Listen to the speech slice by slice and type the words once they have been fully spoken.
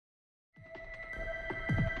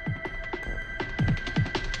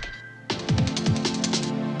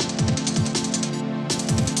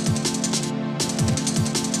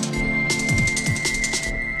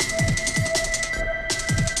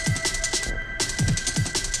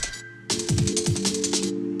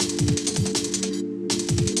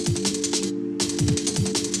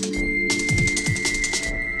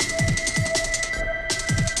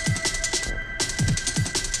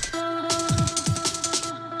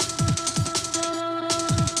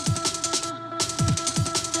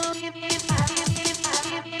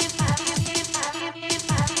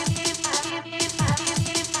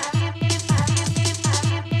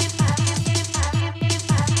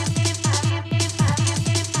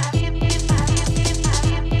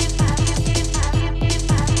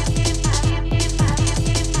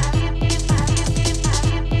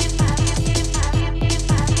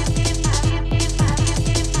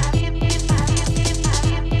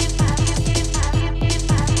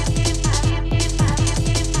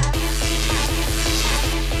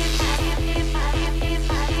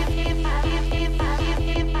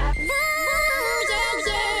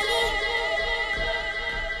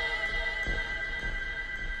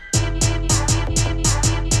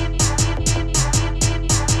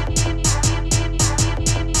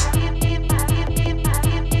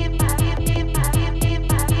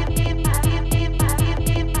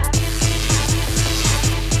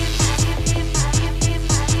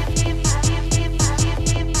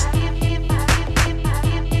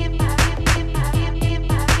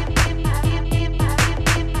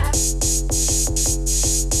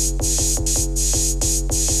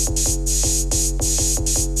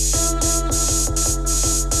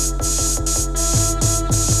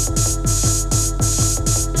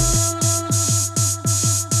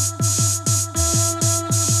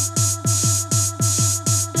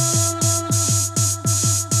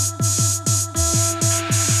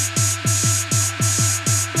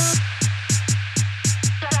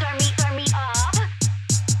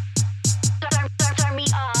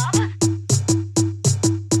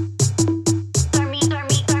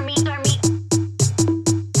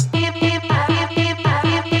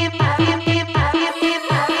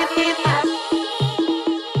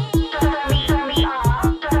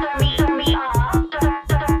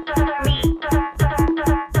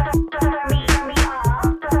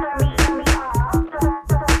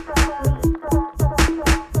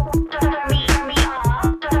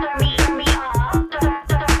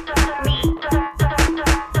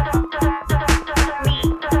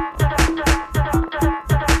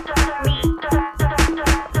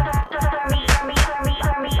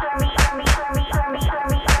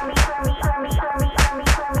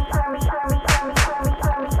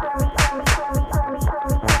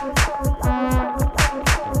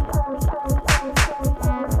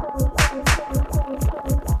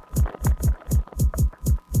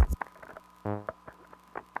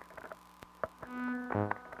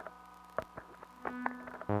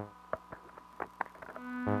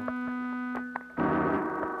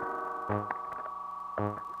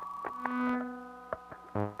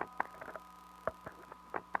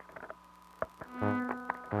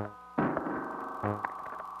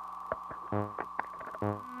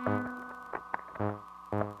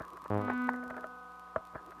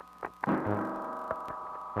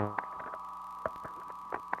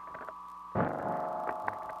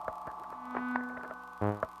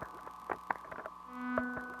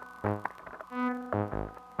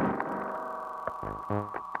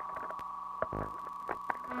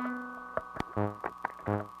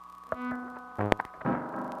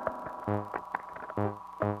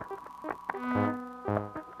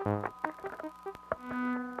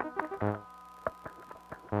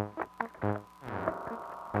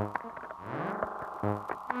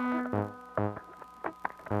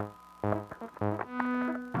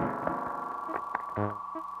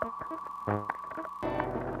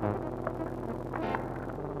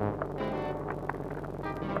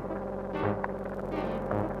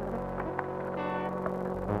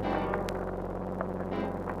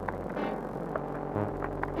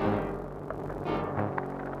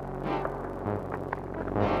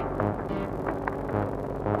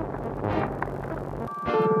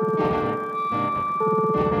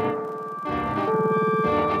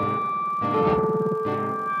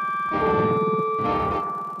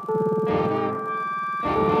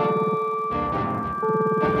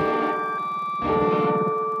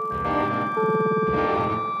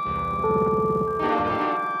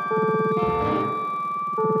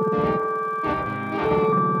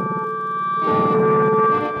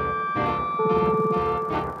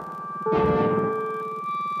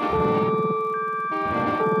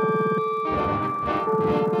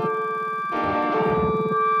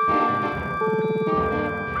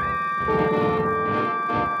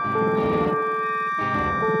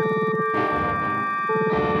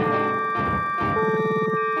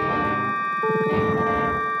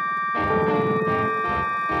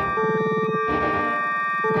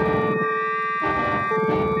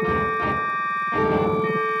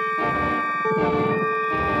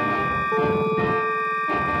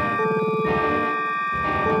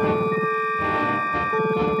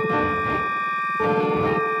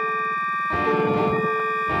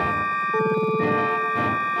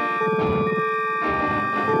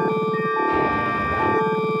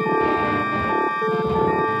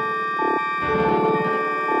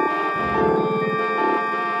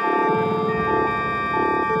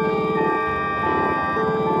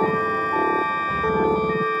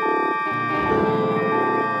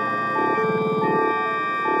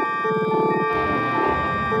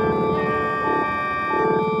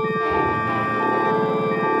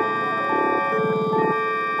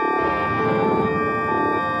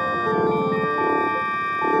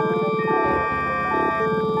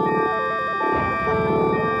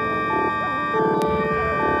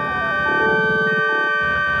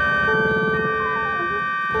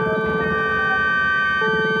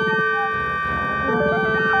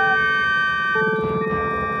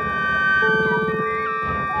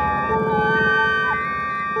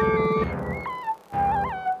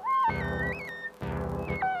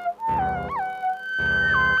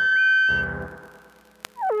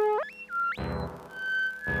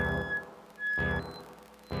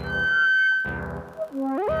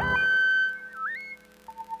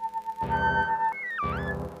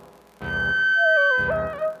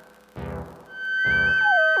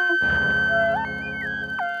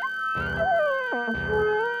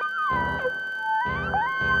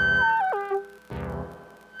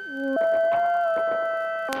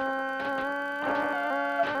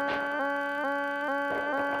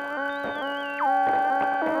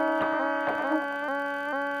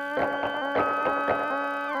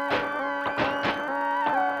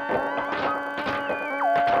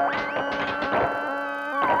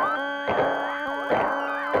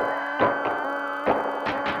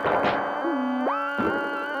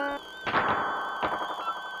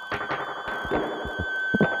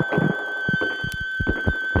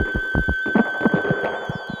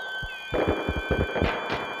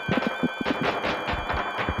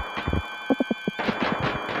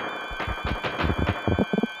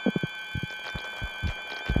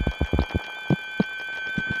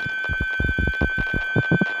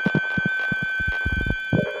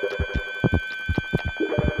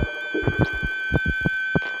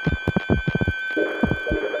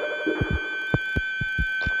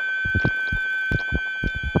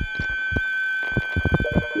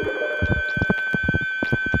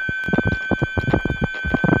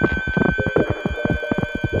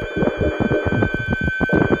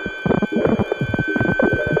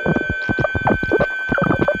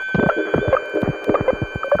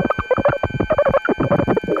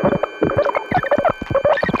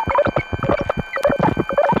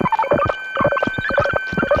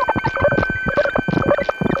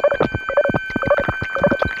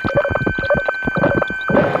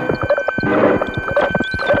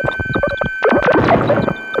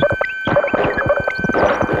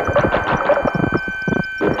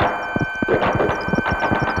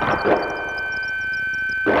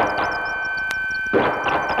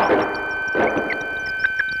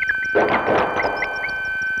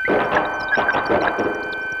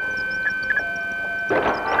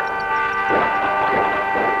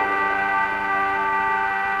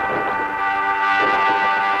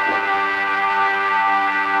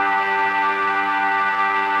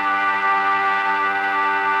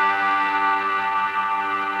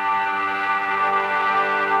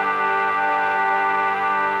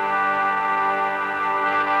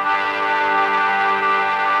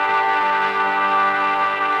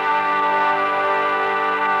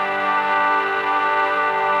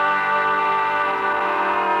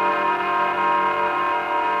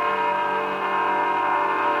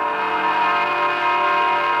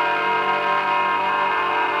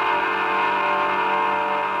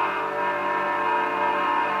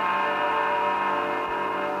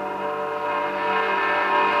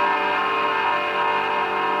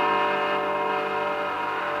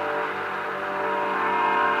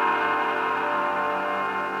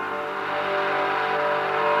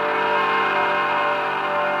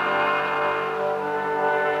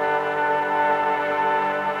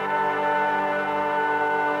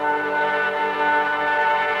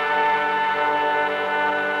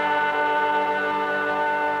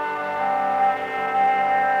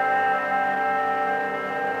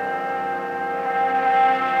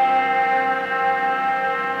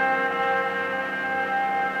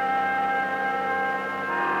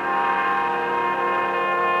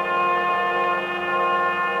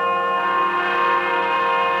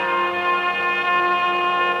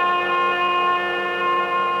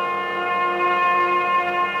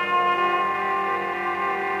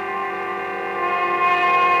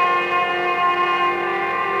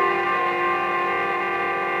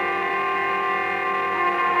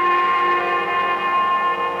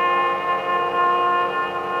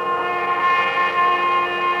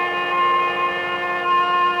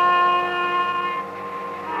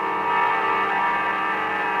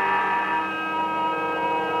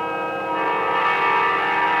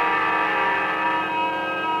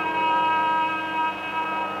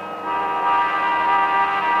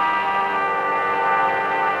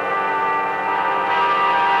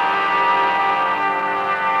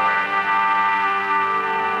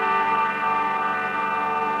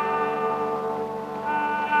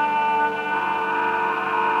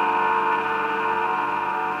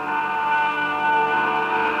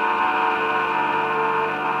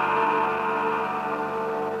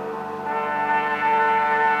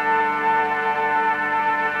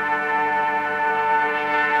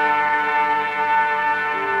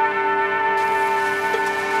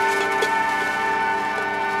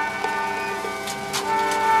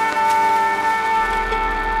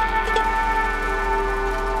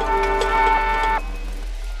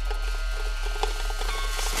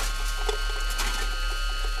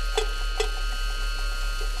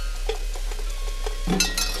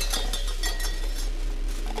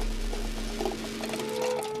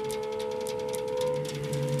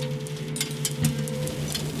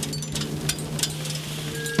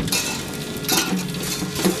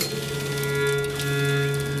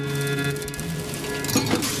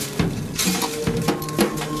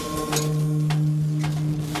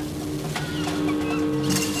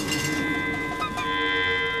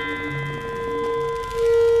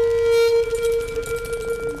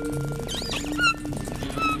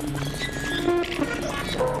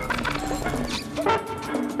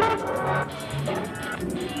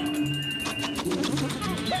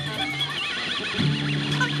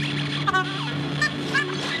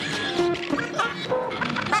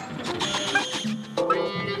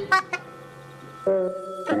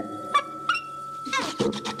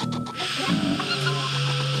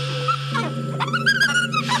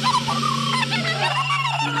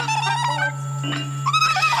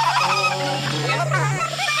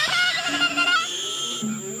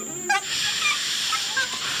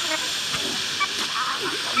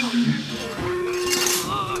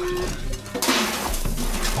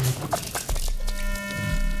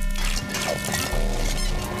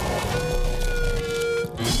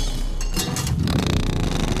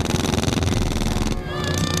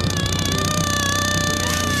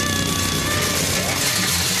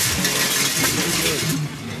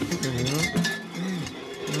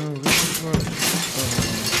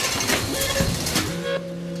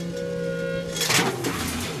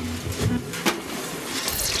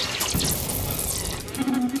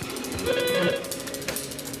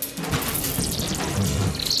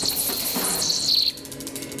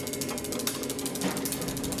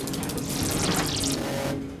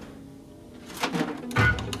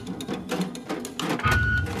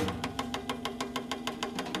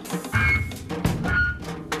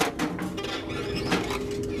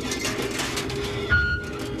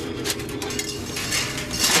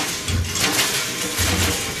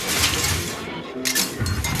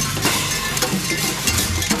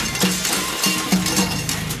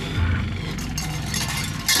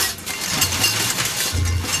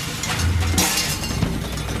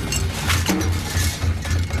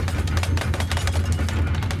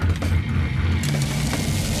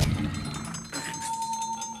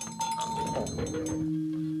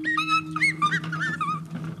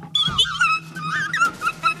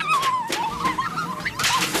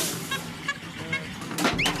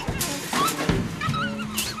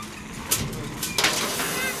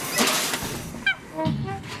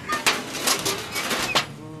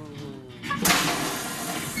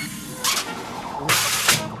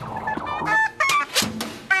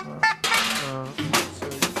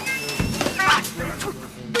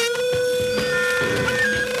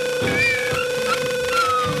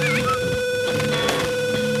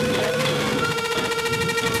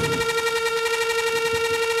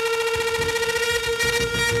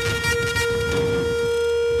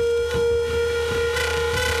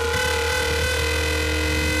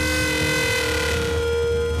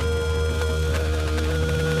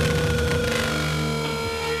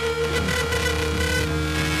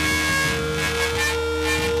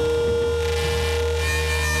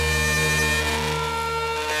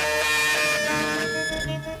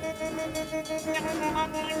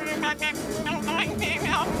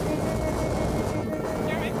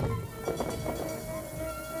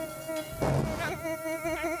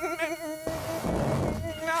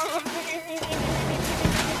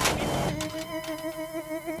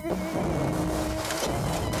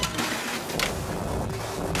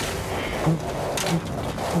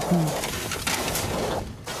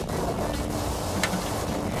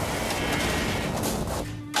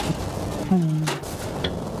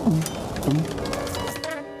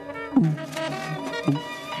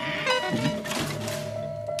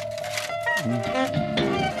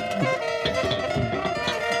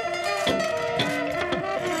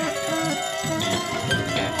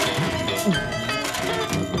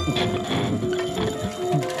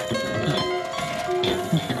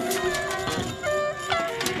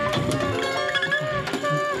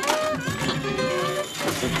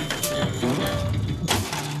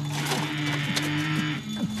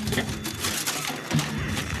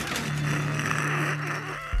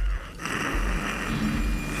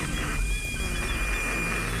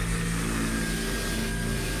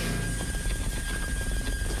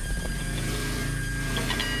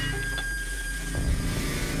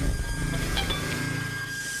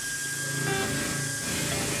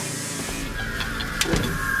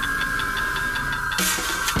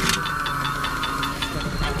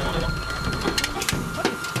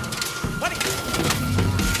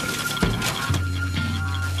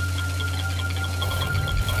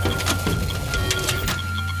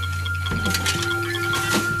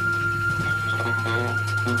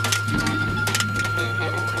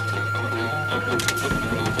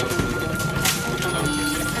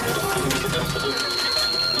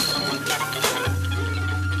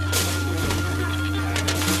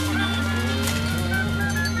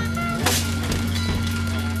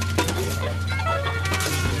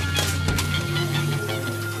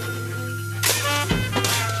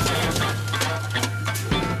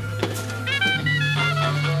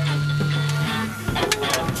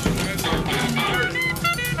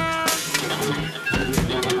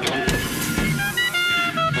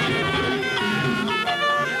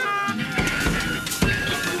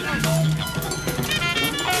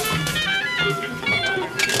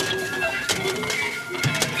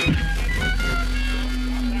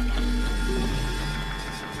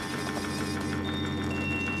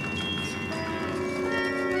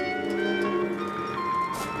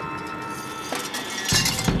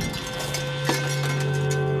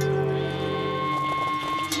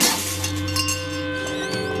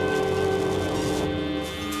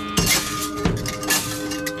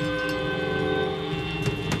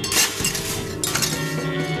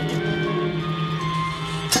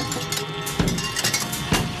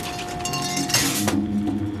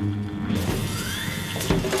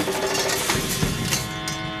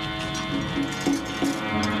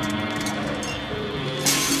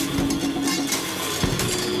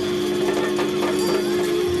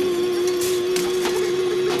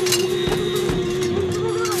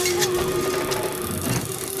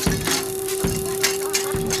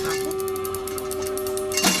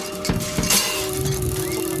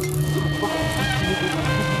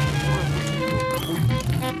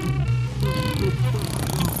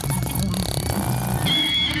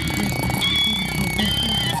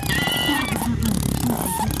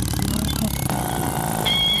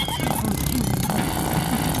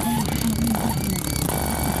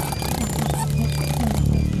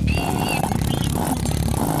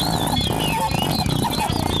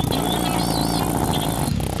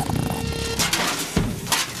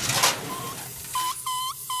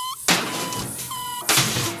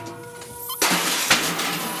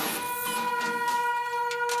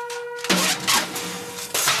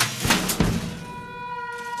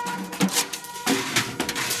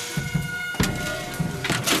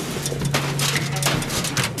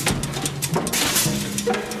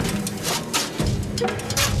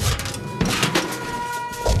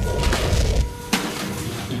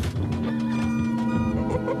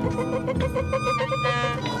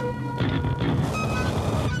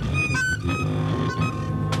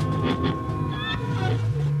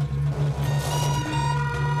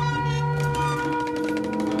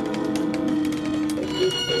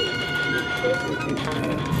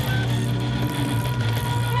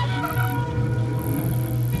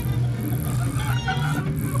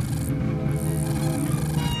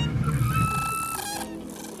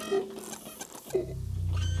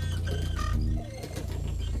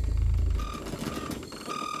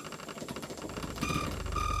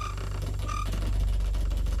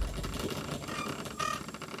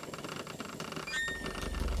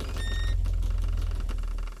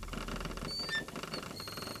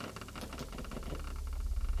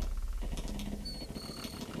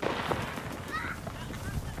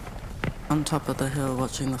On top of the hill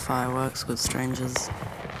watching the fireworks with strangers.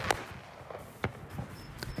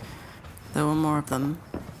 There were more of them.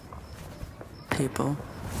 People.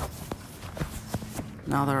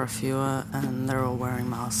 Now there are fewer and they're all wearing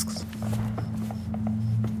masks.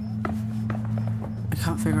 I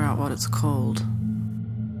can't figure out what it's called.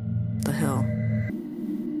 The hill.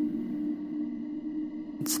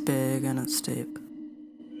 It's big and it's steep.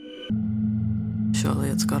 Surely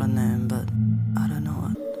it's got a name, but I don't know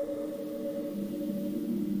it.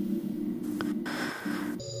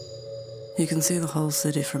 You can see the whole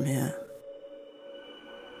city from here.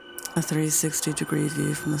 A 360-degree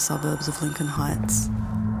view from the suburbs of Lincoln Heights.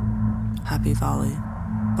 Happy Valley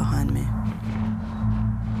behind me.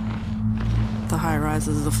 The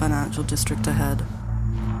high-rises of the financial district ahead.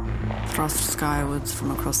 Thrust skywards from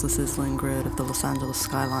across the sizzling grid of the Los Angeles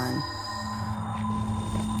skyline.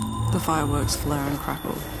 The fireworks flare and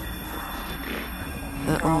crackle.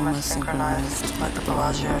 They're almost synchronized like the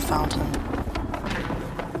Bellagio fountain.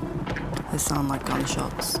 They sound like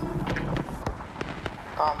gunshots.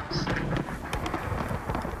 Bombs.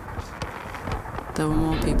 There were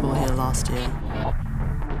more people here last year.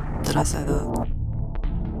 Did I say that?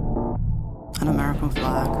 An American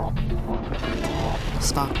flag.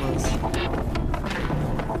 Sparklers.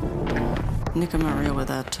 Nick and Maria were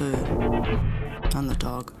there too. And the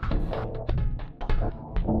dog.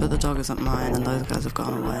 But the dog isn't mine and those guys have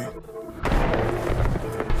gone away.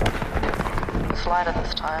 It's lighter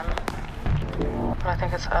this time. But I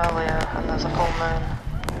think it's earlier and there's a full moon.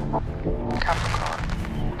 Capricorn.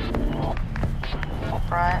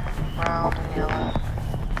 Bright, round and yellow.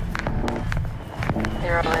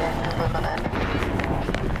 Eerily illuminating.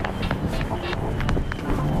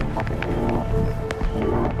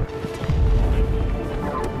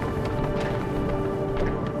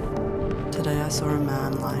 Today I saw a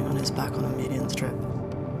man lying on his back on a median strip.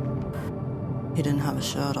 He didn't have a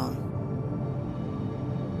shirt on.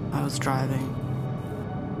 I was driving.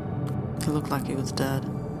 He looked like he was dead.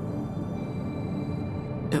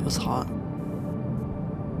 It was hot.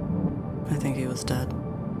 I think he was dead.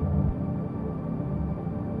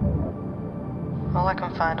 All I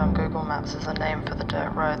can find on Google Maps is a name for the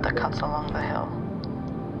dirt road that cuts along the hill.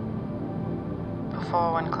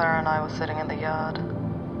 Before, when Claire and I were sitting in the yard,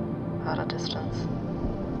 at a distance.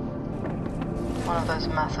 One of those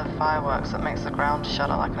massive fireworks that makes the ground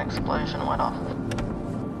shudder like an explosion went off.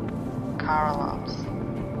 Car alarms.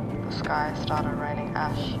 The sky started raining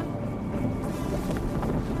ash.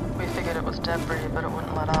 We figured it was debris, but it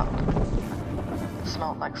wouldn't let up. It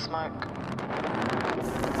smelled like smoke.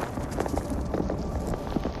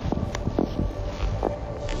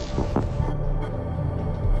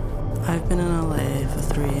 I've been in LA for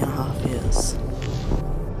 3.5 years.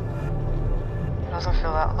 It doesn't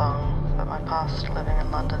feel that long, but my past living in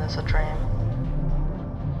London is a dream.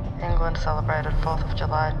 England celebrated 4th of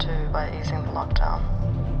July too by easing the lockdown.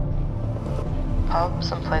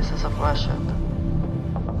 Pubs and places of worship.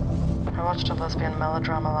 I watched a lesbian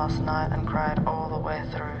melodrama last night and cried all the way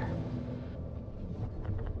through.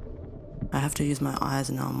 I have to use my eyes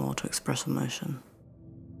now more to express emotion.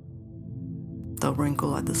 They'll wrinkle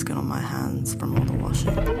like the skin on my hands from all the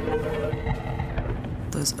washing.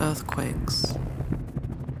 Those earthquakes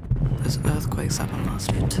happened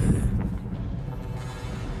last year too.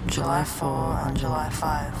 July 4 and July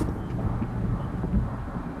 5.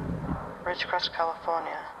 Ridgecrest,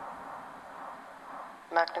 California.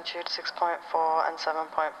 Magnitude 6.4 and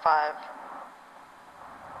 7.5.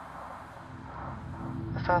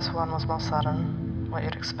 The first one was more sudden, what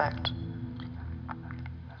you'd expect.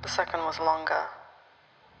 The second was longer,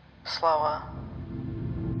 slower,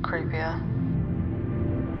 creepier.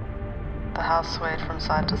 The house swayed from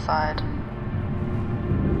side to side.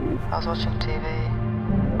 I was watching TV.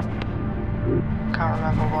 Can't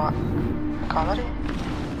remember what. Comedy?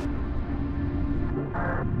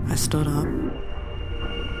 I stood up,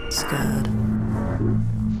 scared.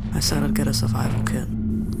 I said I'd get a survival kit,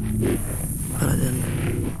 but I didn't.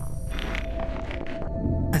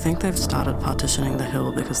 I think they've started partitioning the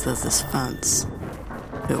hill because there's this fence.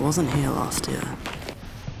 It wasn't here last year.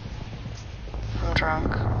 I'm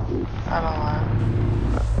drunk. I'm alone.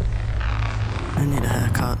 I need a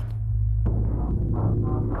haircut.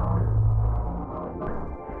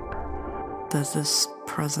 There's this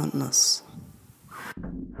presentness.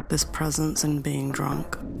 This presence in being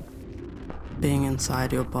drunk. Being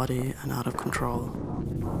inside your body and out of control.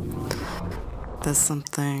 There's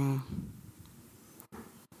something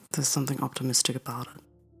optimistic about it.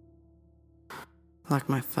 Like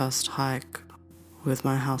my first hike with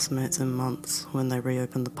my housemates in months when they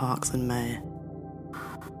reopened the parks in May.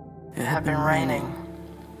 It had been raining.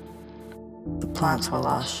 The plants were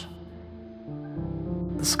lush.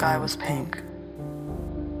 The sky was pink.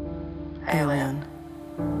 Alien.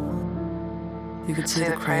 You could see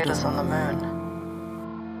the craters on the moon.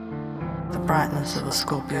 The brightness of a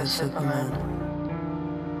Scorpio supermoon.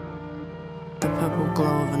 The purple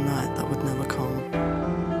glow of a night that would never come.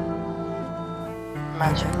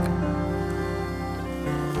 Magic.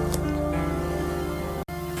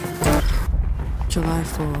 July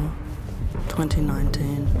 4,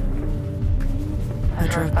 2019. I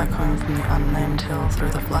drove back home from the unnamed hill through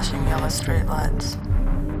the flashing yellow streetlights.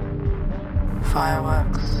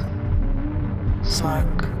 Fireworks.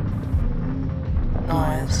 Smoke.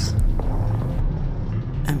 Noise.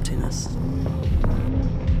 Emptiness.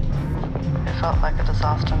 It felt like a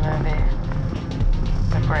disaster movie.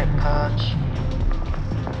 A great purge.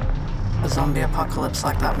 A zombie apocalypse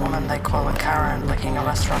like that woman they call a Karen licking a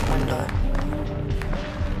restaurant window.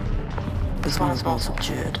 This one is more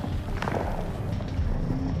subdued.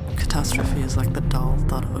 Catastrophe is like the dull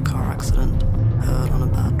thud of a car accident heard on a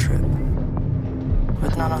bad trip,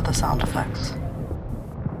 with none of the sound effects.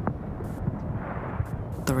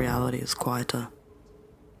 The reality is quieter.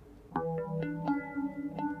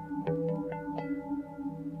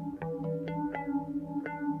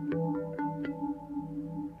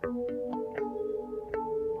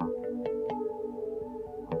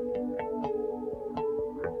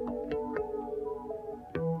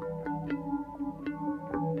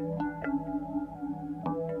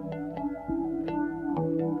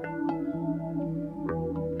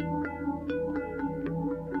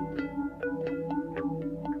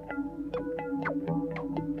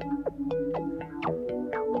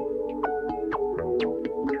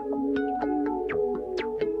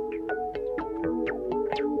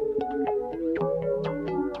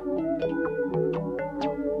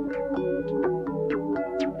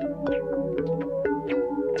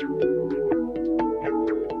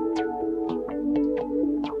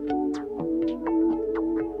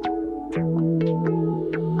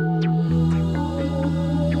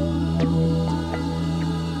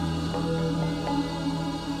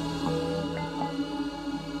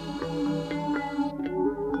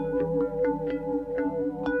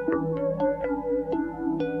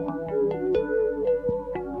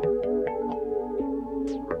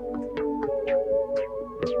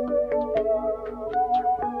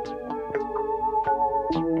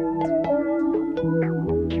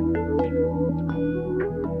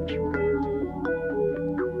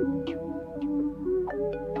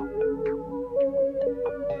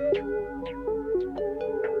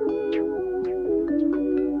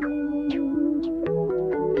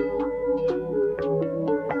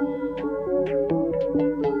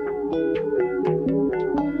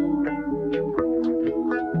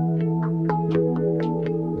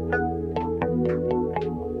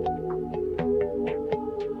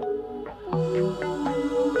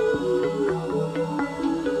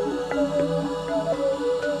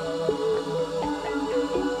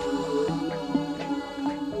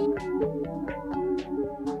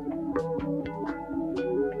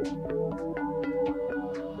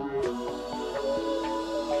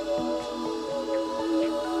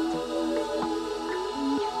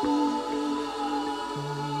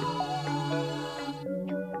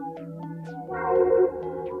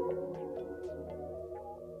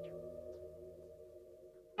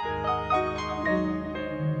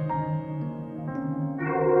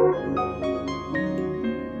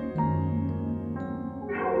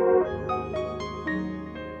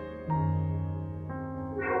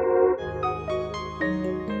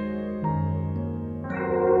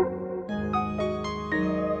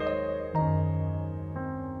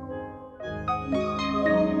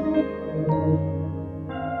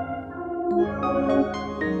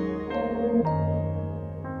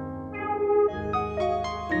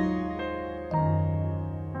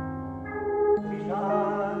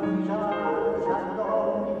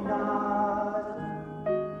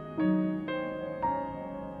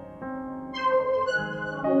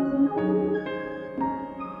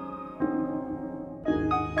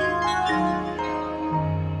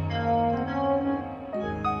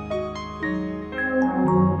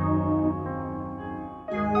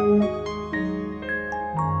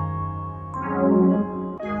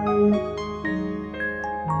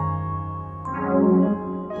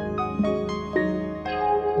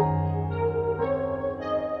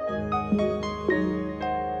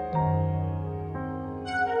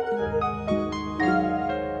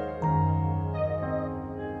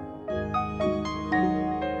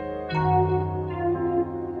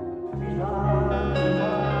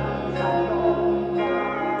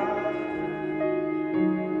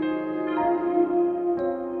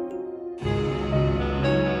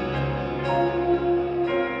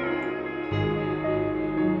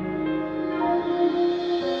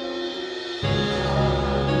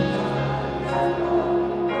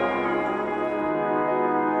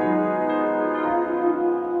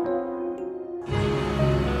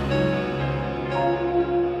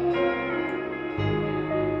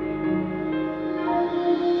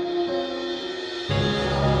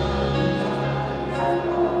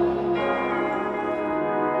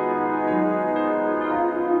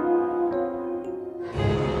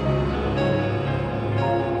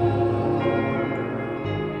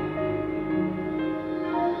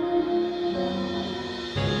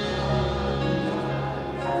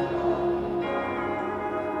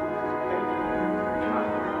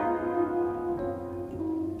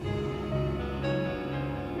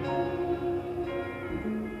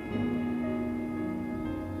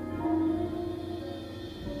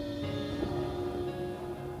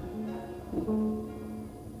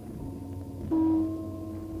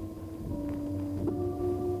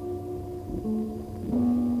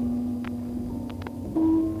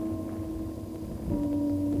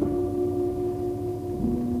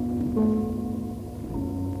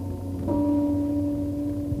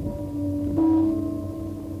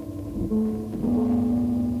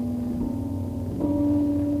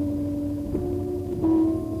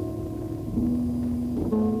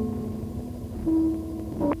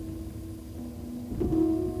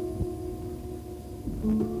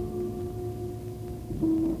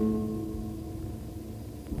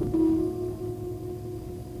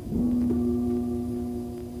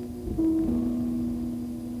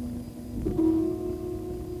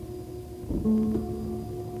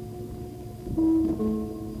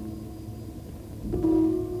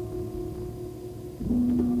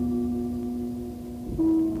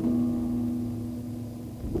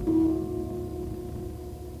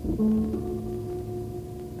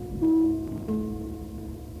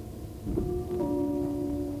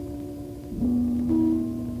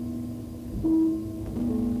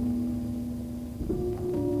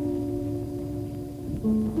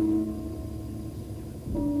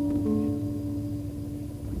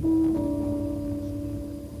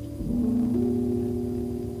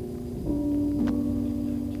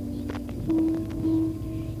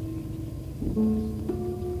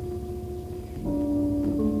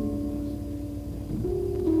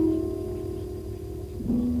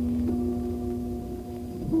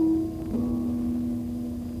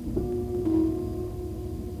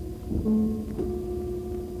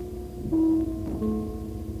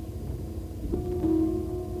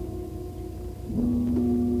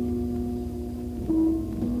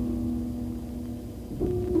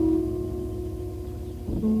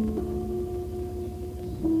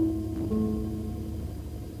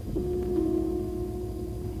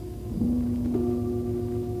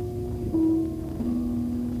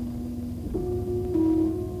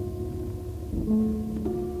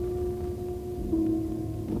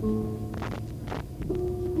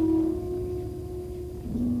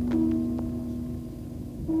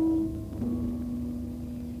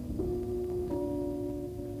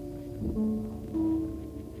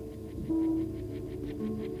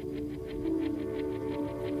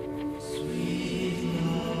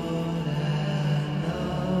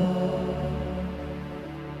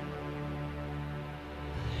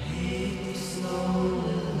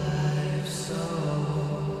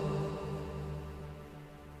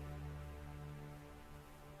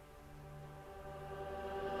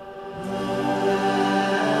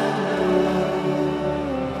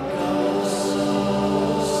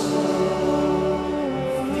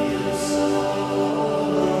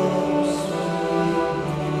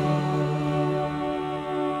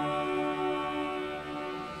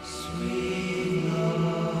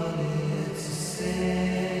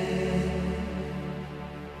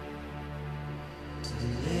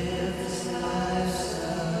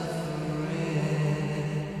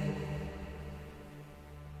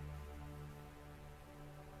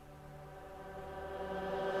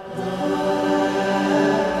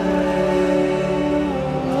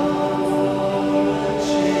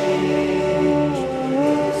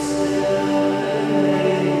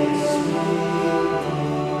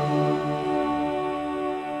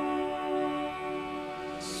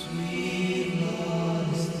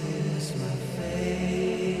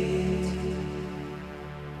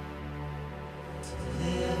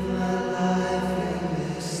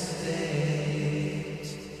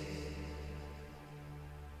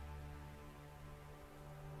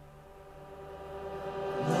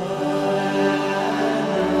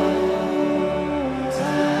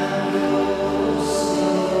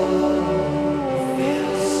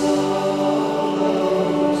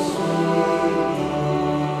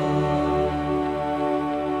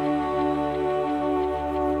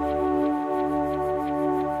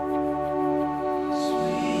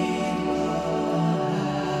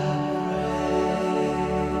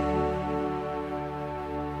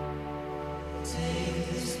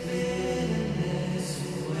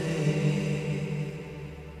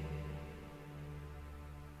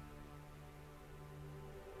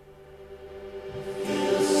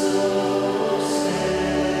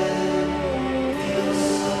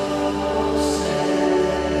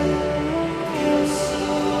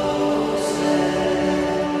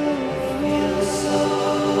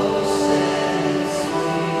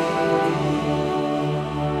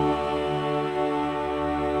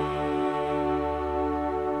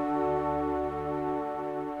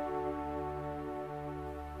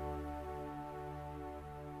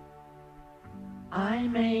 I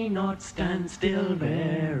may not stand still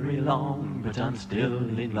very long, but I'm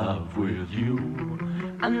still in love with you.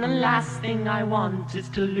 And the last thing I want is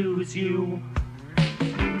to lose you.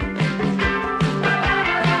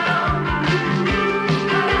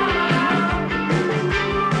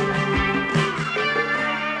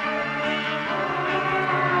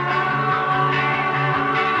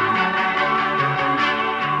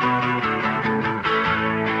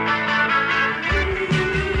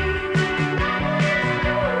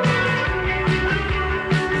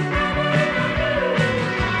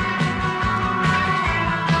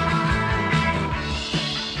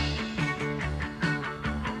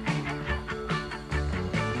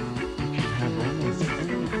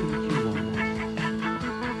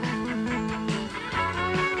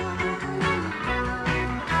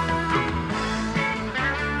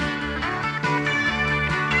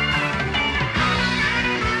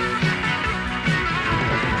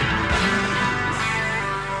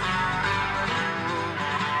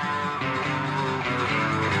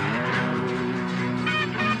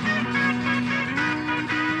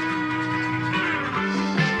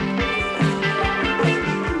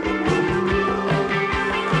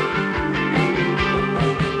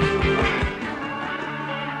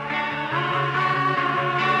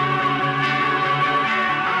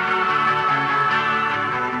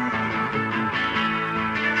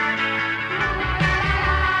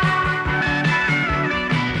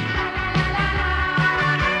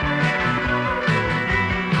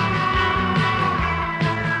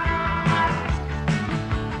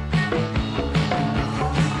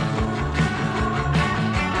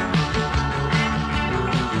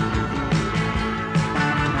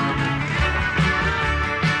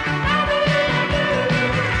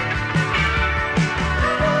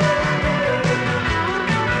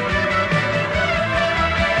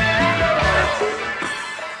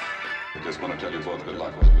 just want to tell you both good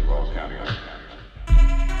luck. We're all counting on you.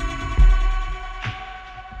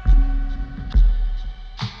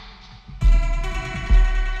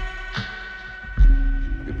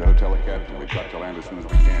 You better tell the captain we've got to land as soon as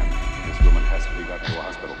we can. This woman has to be got to a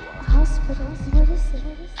hospital. Hospital? What is it?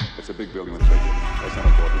 It's a big building with big. That's not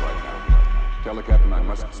important right now. Tell the captain I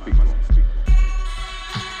must speak to him.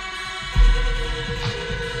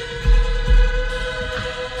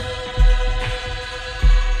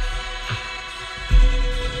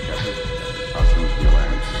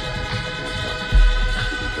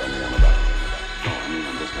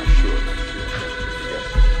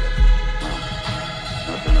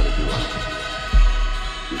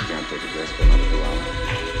 Take a guess for another 2 hours.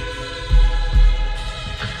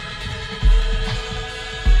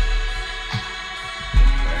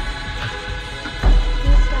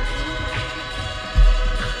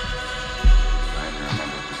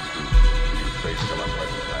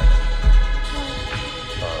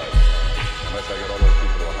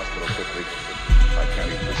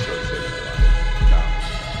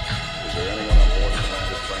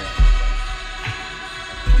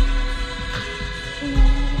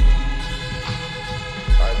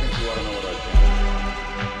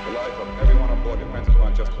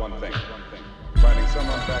 Just one thing. Finding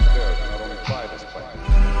someone back there who not only fly this plane,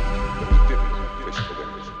 but who didn't fish for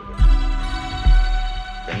them.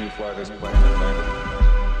 Can you fly this plane and land it?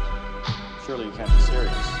 Surely you can't be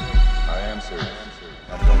serious. I am serious.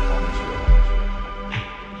 Now don't call me sure.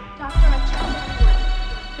 Doctor, I've checked everyone.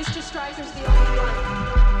 Mr. Stryker's the only one.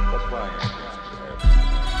 What flying experience do you have?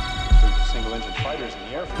 2 single-engine fighters in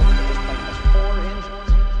the Air Force, but this plane has 4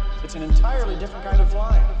 engines. It's an entirely different kind of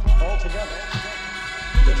flying, altogether.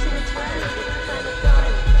 It's an entirely different kind of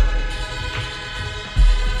flying.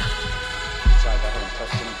 Besides, I haven't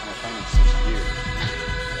touched any kind of plane in 6 years.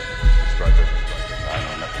 Stryker, I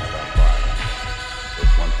know nothing about flying.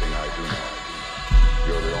 There's one thing I do know.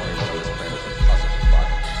 You're the only one on this plane that's impossible to fly.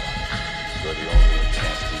 You're the only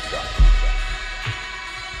chance we've got.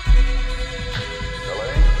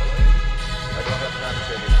 Elaine, I don't have time to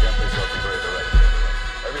say this gently, so I'll be very direct.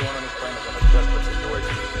 Everyone on this plane is in a desperate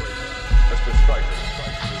situation. Mr. Stryker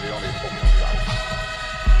is the only hope we've got.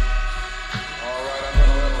 All right, I'm going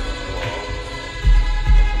to level with you all.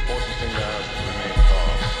 The most important thing now is to remain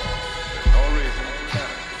calm. There's no reason to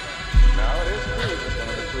panic. Now it is true that one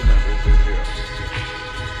of the crew members is here.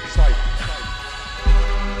 Sight.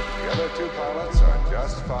 The other 2 pilots are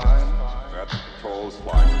just fine. That patrol's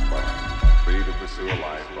flying the plane, free to pursue a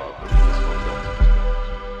life of peaceful filter.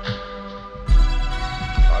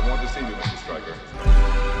 I want to see you, Mr. Stryker.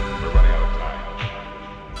 We're running out of time.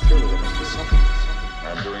 Surely there must be something.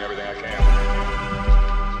 I'm doing everything I can.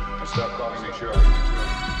 Now stop calling me Shirley.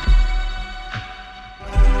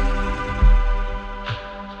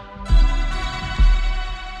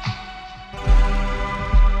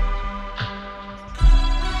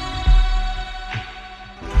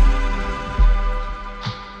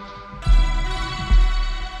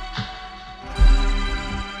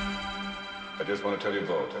 I just want to tell you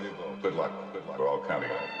both. Good luck. We're all counting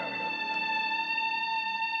on it.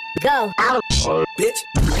 Go out, bitch.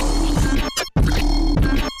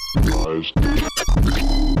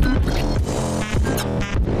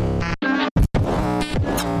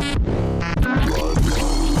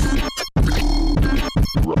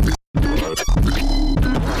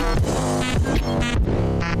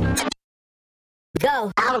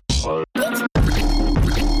 Go out, bitch.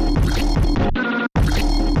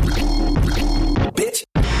 Bitch.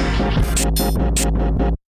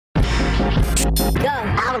 Go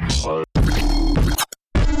out.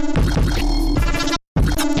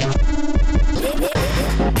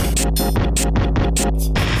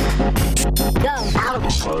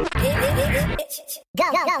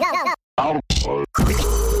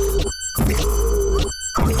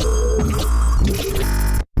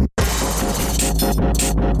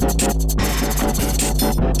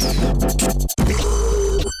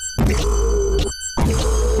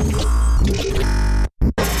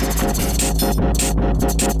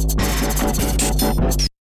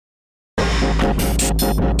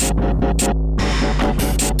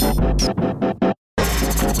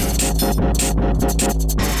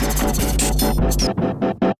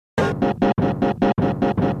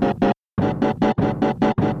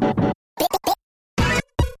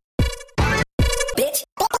 Bitch.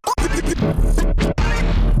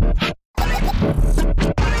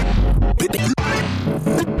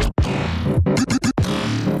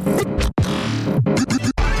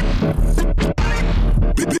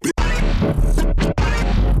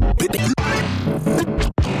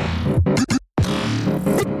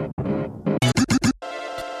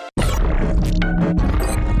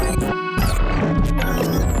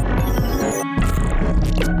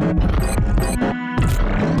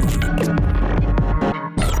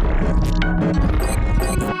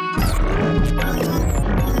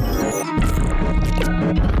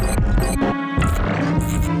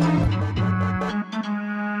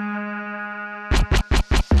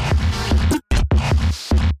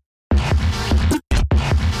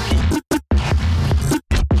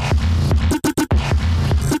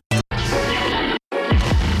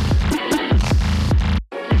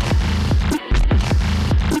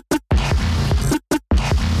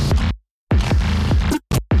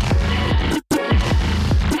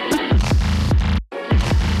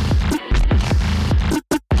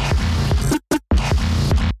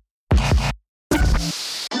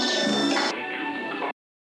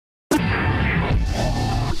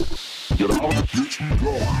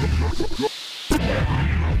 Get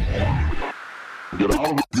out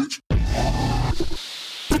of it, bitch.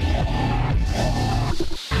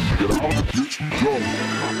 Get out of it, bitch.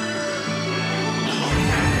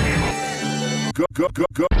 Go. Go.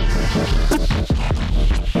 Go.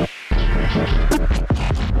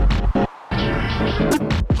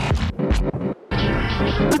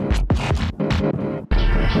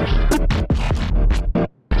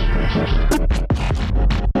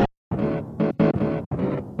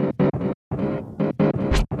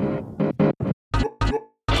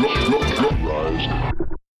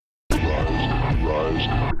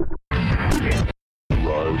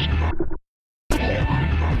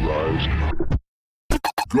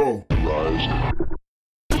 Rise.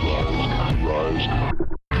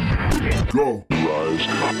 Go.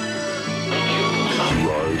 Rise.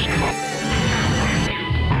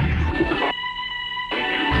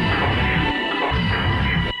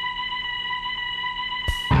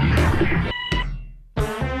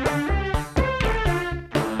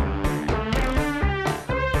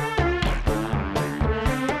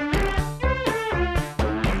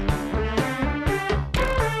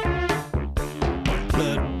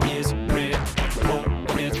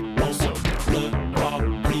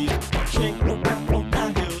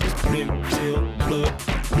 Blood,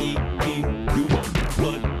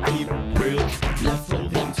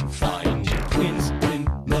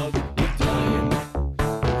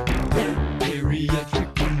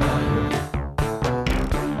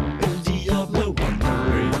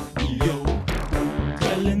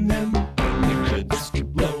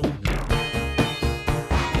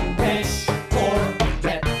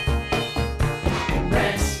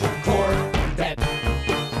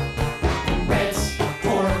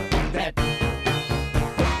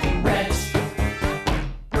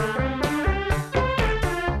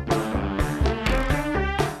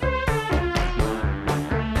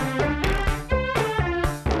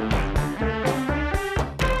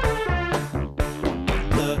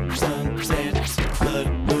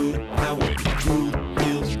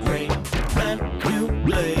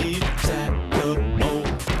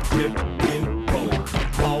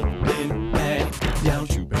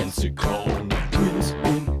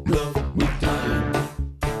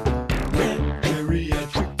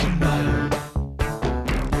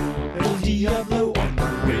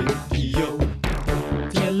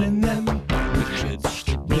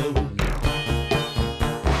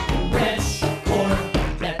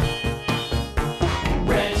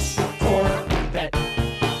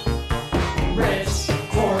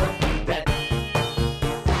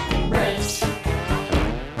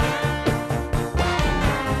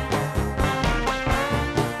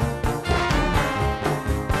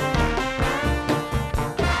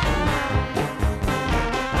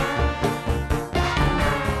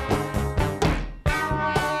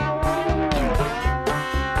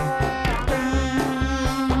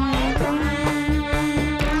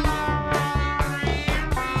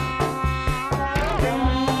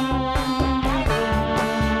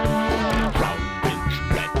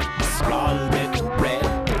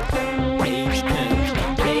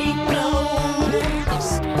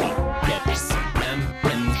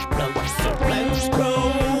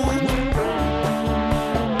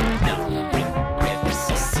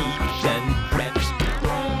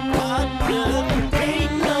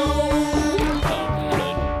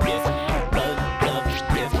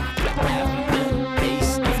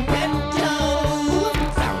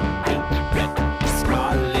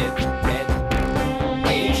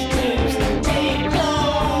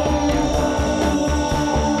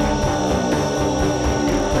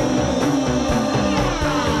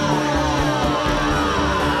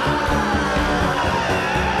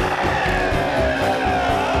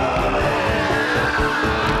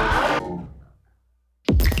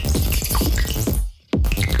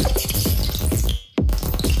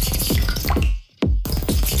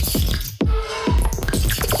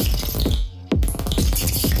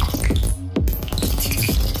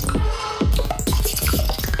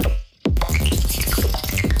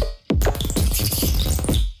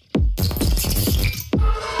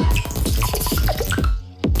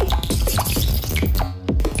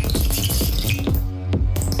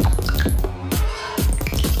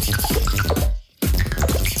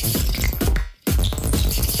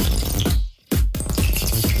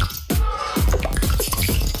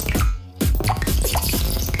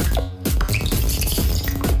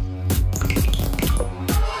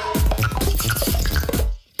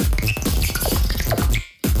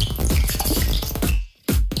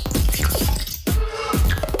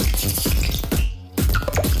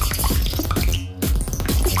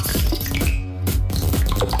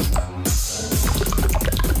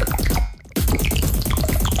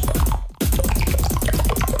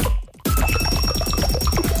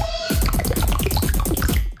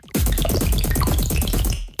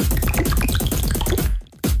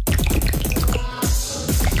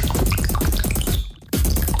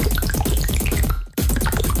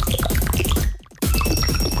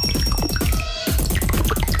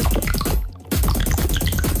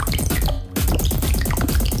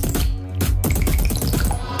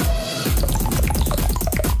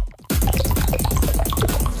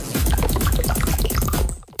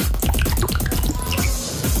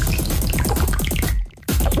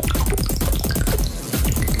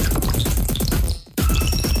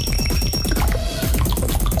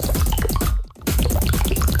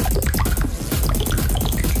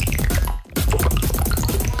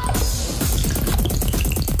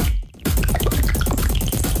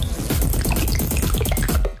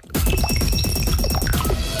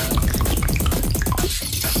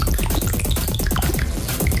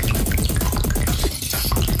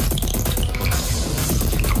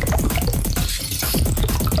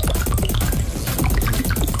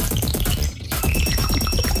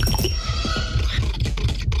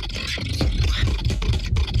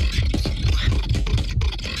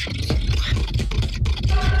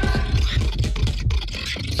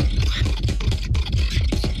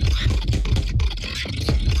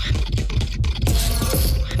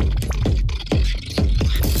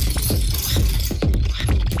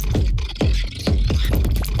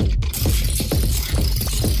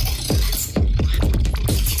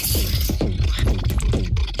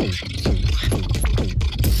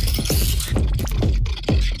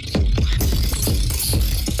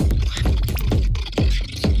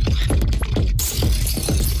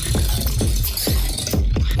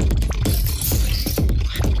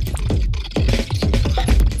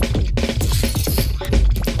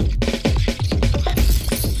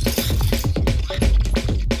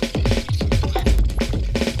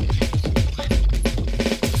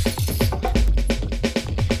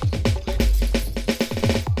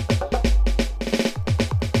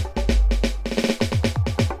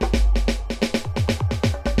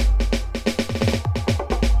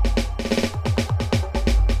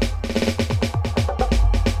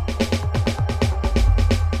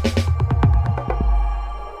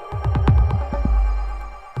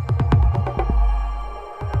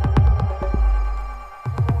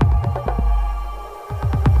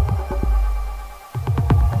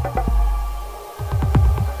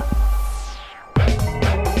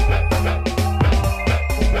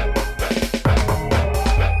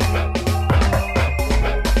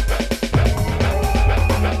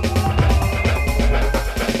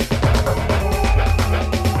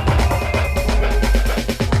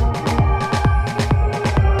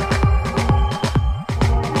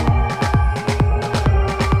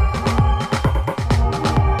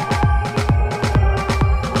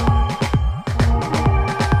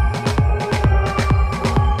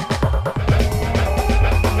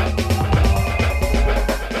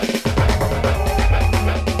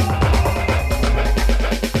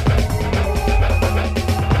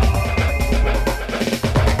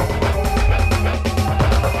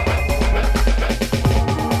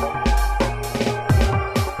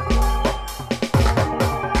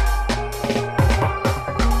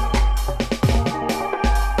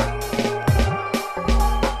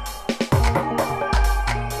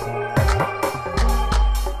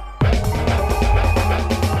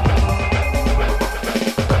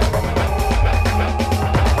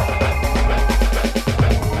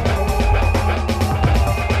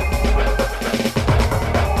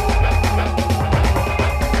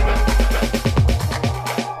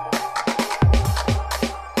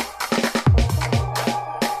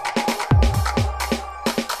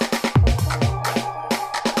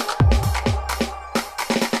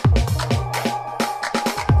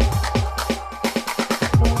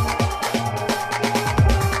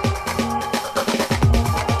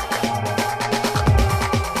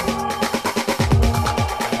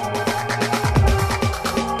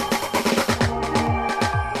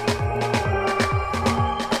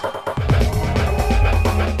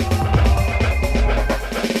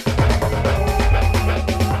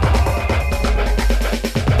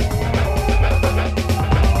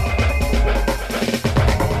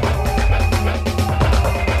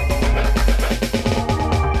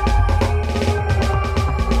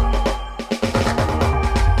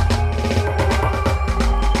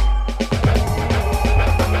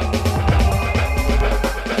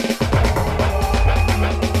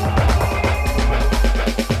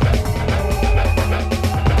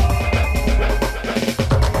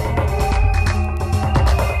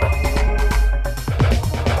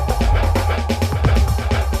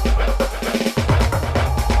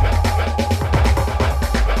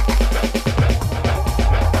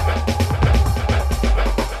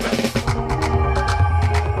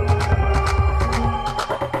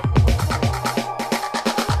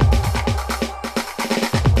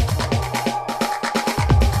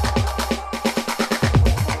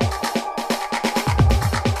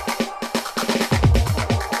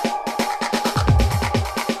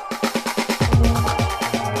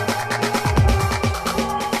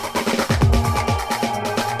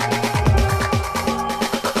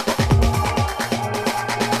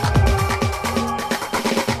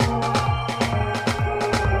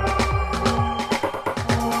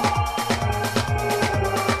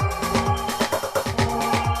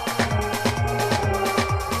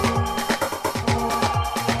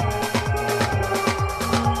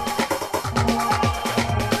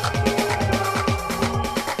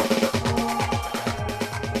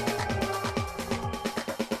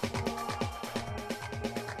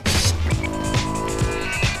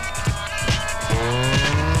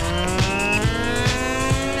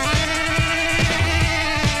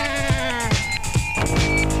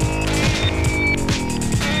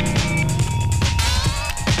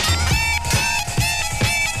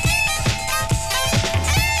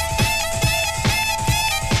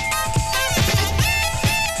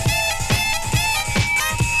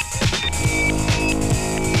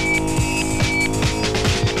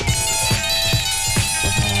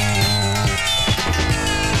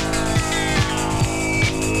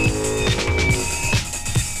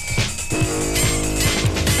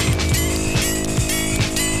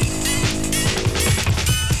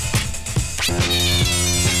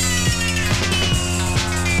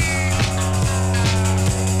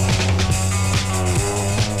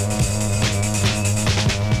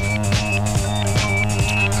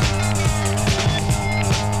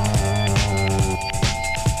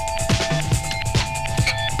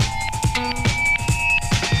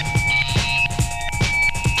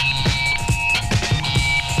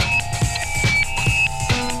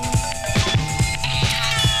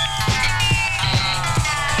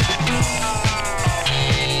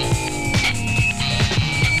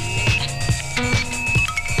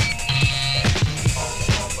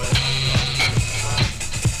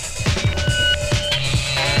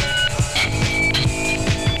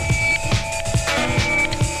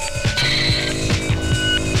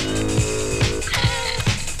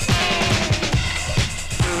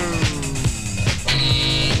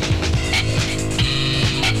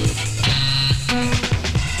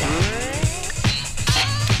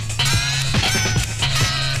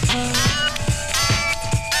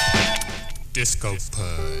 Disco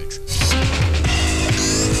Purge.